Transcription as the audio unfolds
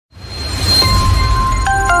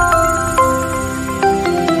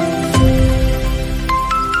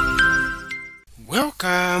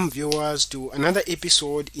Welcome viewers to another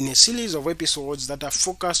episode in a series of episodes that are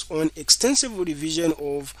focused on extensive revision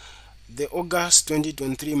of the August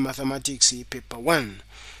 2023 Mathematics Paper 1.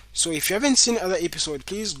 So if you haven't seen other episodes,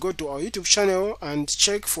 please go to our YouTube channel and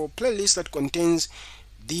check for playlist that contains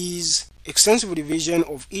these extensive revision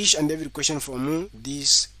of each and every question from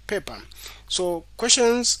this paper. So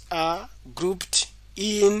questions are grouped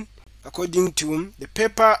in according to the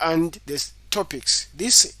paper and the topics.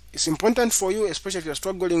 This is important for you, especially if you're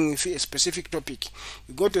struggling with a specific topic.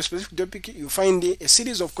 You go to a specific topic, you find a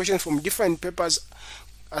series of questions from different papers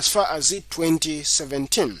as far as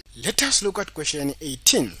 2017. Let us look at question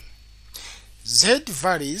 18. Z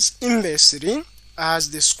varies inversely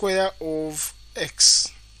as the square of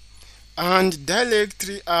x and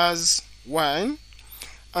directly as y,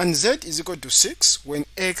 and z is equal to 6 when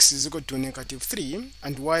x is equal to -3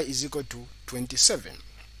 and y is equal to 27.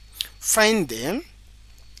 Find the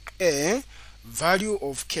A, value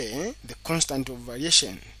of k, the constant of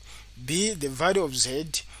variation. B, the value of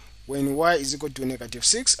z when y is equal to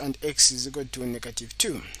 -6 and x is equal to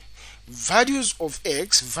 -2. Values of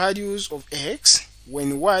x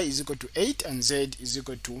when y is equal to 8 and z is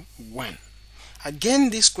equal to 1.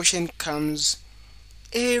 Again, this question comes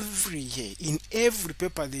every year. In every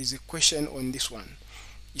paper there is a question on this one.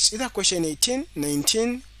 It's either question 18,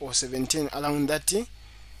 19 or 17, around that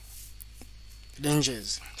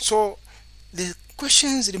ranges. So the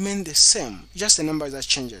questions remain the same, just the numbers that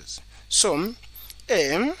changes. So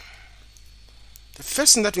the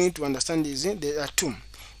first thing that we need to understand is there are two.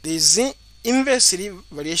 There is inversely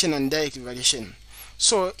variation and direct variation.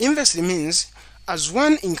 So inversely means as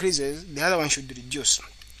one increases, the other one should reduce.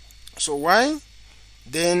 So y,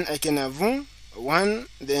 then I can have 1,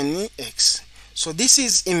 then x. So this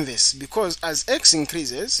is inverse because as x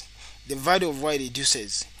increases, the value of y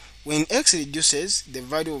reduces. When x reduces, the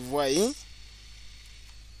value of y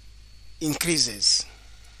increases.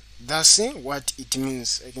 That's what it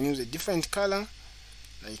means. I can use a different color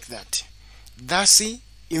like that. That's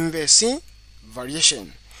inverse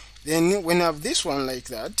variation. Then when I have this one like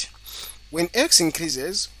that, when x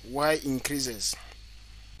increases, y increases.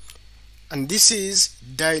 And this is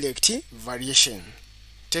direct variation.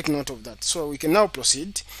 Take note of that. So we can now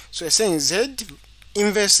proceed. So we're saying z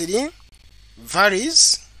inversely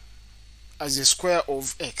varies as the square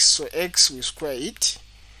of x. So x we square it.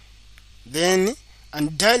 Then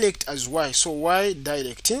and direct as y. So y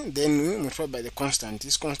direct. Then we multiply by the constant.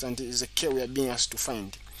 This constant is the k we are being asked to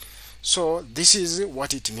find. So this is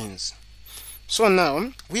what it means. So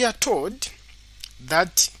now we are told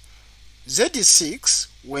that z is 6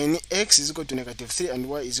 when x is equal to -3 and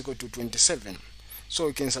y is equal to 27. So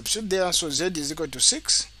we can substitute there. So z is equal to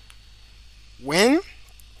 6 when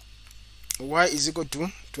y is equal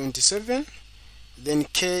to 27, then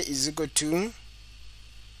k is equal to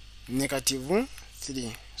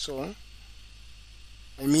 -3. So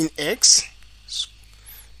I mean x.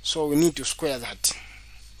 So we need to square that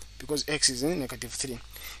because x is -3.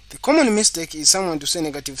 The common mistake is someone to say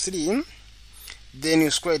 -3, then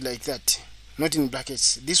you square it like that, not in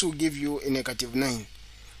brackets. This will give you a -9,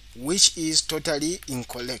 which is totally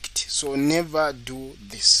incorrect. So never do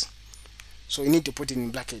this. So you need to put it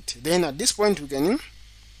in bracket. Then at this point we can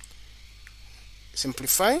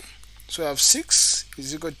simplify. So I have 6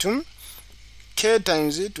 is equal to k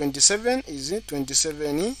times 27 is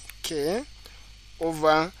 27k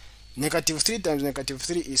over -3 times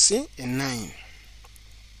 -3 is a 9.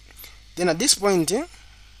 Then at this point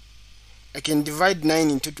I can divide 9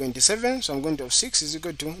 into 27. So I'm going to have 6 is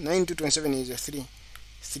equal to 9 into 27 is a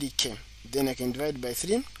 3k. Then I can divide by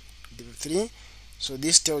 3. So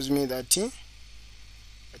this tells me that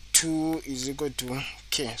 2 is equal to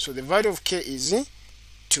k. So the value of k is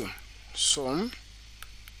 2. So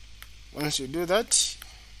once you do that,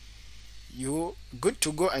 you're good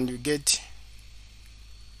to go and you get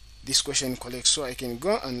this question correct. So I can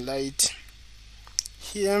go and write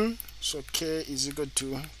here. So k is equal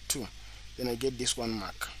to 2. Then I get this one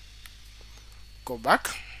mark. Go back.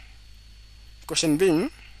 Question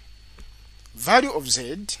being value of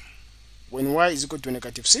z when y is equal to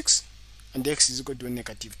 -6 and x is equal to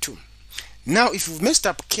 -2. Now if you've messed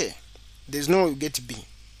up k, there's no way you get b,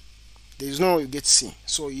 there's no way you get c.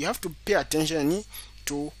 So you have to pay attention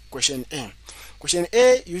to question A. Question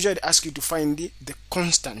A usually asks you to find the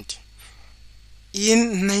constant.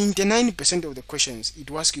 In 99% of the questions it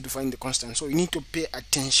will ask you to find the constant, so you need to pay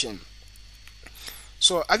attention.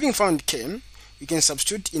 So having found k, you can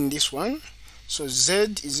substitute in this one. So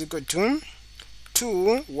z is equal to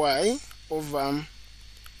 2y over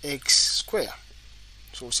x square.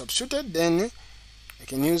 So substituted, then I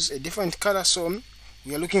can use a different color. So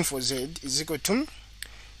we are looking for z is equal to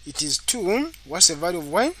it is 2. What's the value of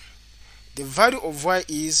y? The value of y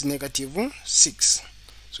is -6.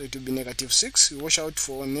 So it will be -6. We wash out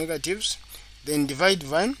for negatives, then divide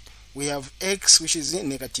 1. We have x, which is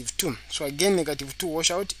 -2. So again, -2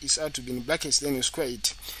 wash out is out to be in brackets, then you square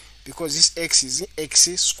it because this x is x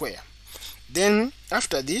square. Then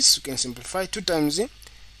after this, you can simplify. 2 times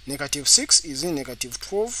 -6 is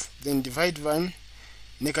 -12. Then divide 1.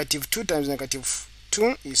 -2 times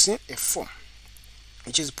 -2 is a 4,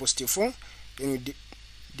 which is +4. Then you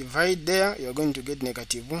divide there, you are going to get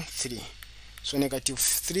 -3. So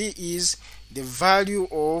 -3 is the value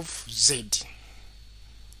of z.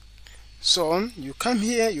 So you come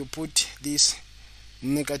here, you put this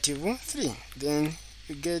 -3, then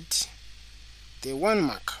you get the 1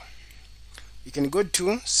 mark. You can go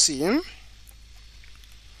to C.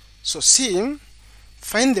 So C,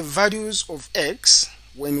 find the values of x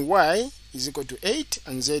when y is equal to 8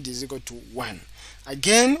 and z is equal to 1.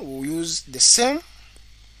 Again, we'll use the same,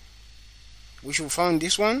 which we found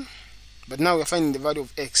this one, but now we're finding the value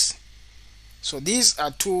of x. So these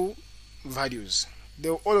are 2 values.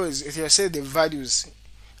 They'll always, if you say the values,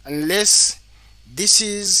 unless this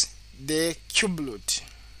is the cube root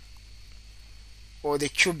or the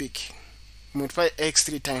cubic, multiply x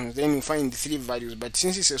 3 times, then you find the 3 values. But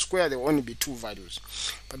since it's a square, there will only be 2 values.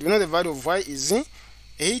 But we know the value of y is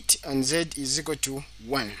 8 and z is equal to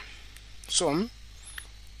 1. So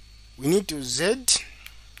we need to z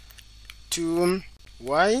to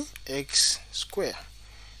y x square.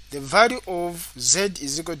 The value of z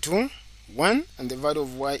is equal to 1 and the value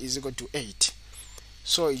of y is equal to 8.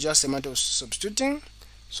 So it's just a matter of substituting.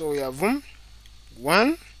 So we have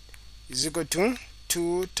 1 is equal to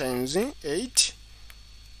 2 times 8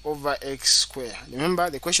 over x square. Remember,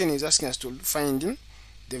 the question is asking us to find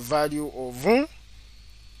the value of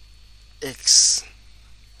x.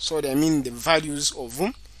 So I mean the values of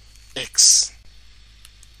x.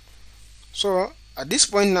 So at this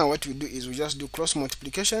point now, what we do is we just do cross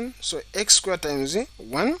multiplication. So x squared times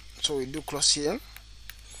 1. So we do cross here.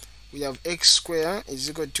 We have x squared is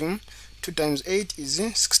equal to 2 times 8 is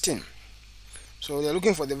 16. So we are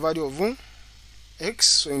looking for the value of x.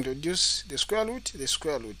 So introduce the square root, the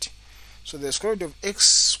square root. So the square root of x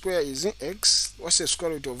squared is x. What's the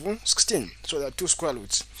square root of 16? So there are 2 square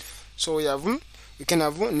roots. So we can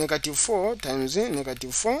have -4 times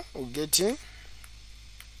 -4. We'll get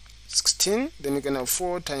 16. Then we can have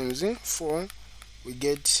 4 times 4. We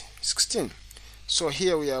get 16. So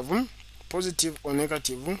here we have positive or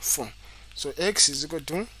 -4. So x is equal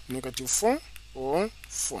to -4 or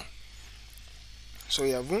 4. So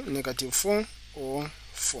we have -4 or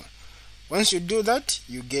 4. Once you do that,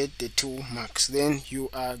 you get the 2 marks. Then you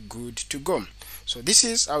are good to go. So this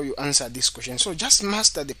is how you answer this question. So just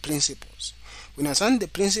master the principles. When you understand the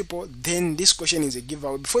principle, then this question is a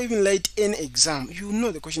giveaway. Before you even write any exam, you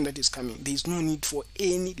know the question that is coming. There is no need for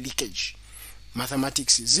any leakage.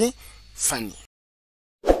 Mathematics is funny.